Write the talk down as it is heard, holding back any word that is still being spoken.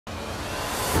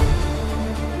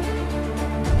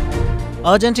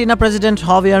Argentina President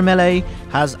Javier Milei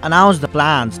has announced the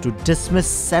plans to dismiss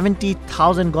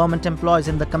 70,000 government employees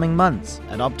in the coming months,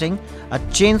 adopting a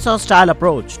chainsaw-style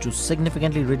approach to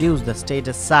significantly reduce the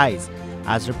state's size,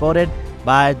 as reported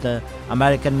by the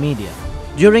American media.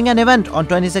 During an event on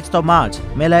 26th of March,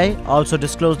 Milei also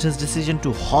disclosed his decision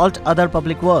to halt other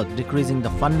public work, decreasing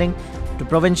the funding to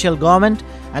provincial government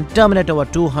and terminate over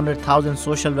 200,000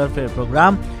 social welfare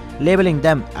programs, labeling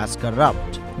them as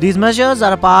corrupt. These measures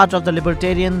are a part of the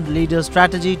libertarian leader's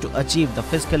strategy to achieve the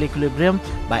fiscal equilibrium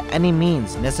by any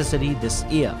means necessary this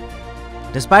year.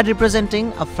 Despite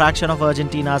representing a fraction of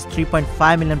Argentina's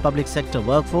 3.5 million public sector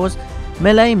workforce,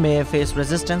 Milei may face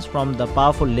resistance from the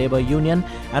powerful labor union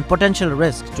and potential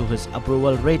risks to his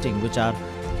approval rating, which are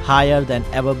higher than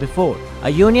ever before. A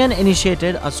union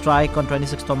initiated a strike on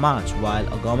 26th of March, while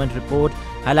a government report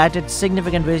highlighted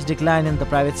significant wage decline in the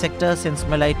private sector since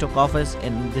Milei took office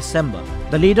in December.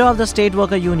 The leader of the state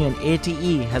worker union,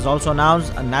 ATE, has also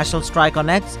announced a national strike on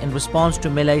X in response to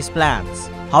Milei's plans.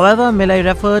 However, Milei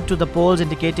referred to the polls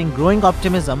indicating growing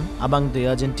optimism among the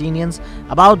Argentinians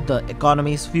about the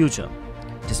economy's future.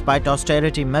 Despite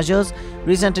austerity measures,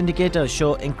 recent indicators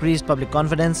show increased public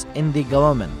confidence in the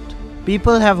government.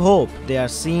 People have hope they are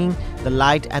seeing the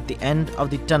light at the end of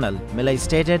the tunnel, Milei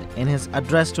stated in his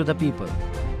address to the people.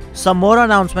 Some more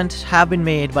announcements have been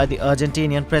made by the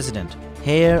Argentinian president.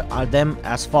 Here are them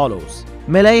as follows.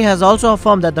 Milei has also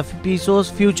affirmed that the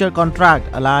peso's future contract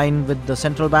aligned with the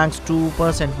central bank's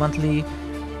 2% monthly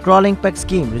crawling peg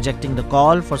scheme, rejecting the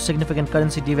call for significant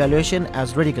currency devaluation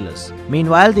as ridiculous.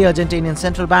 Meanwhile, the Argentinian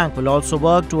central bank will also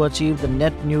work to achieve the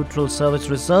net neutral service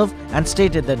reserve and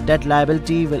stated that debt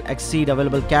liability will exceed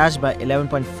available cash by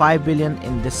 11.5 billion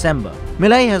in December.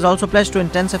 Milei has also pledged to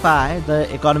intensify the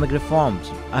economic reforms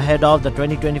ahead of the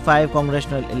 2025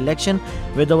 congressional election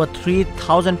with over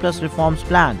 3,000 plus reforms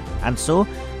planned, and so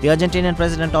the Argentinian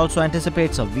president also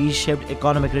anticipates a V-shaped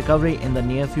economic recovery in the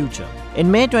near future.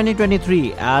 In May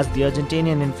 2023, as the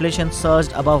Argentinian inflation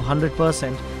surged above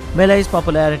 100%, Milei's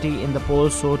popularity in the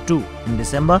polls soared too. In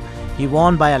December, he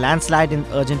won by a landslide in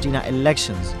Argentina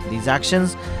elections. These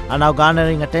actions are now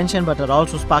garnering attention but are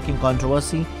also sparking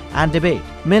controversy and debate.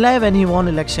 Milei, when he won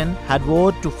election, had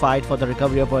vowed to fight for the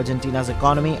recovery of Argentina's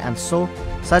economy, and so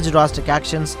such drastic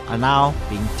actions are now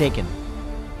being taken.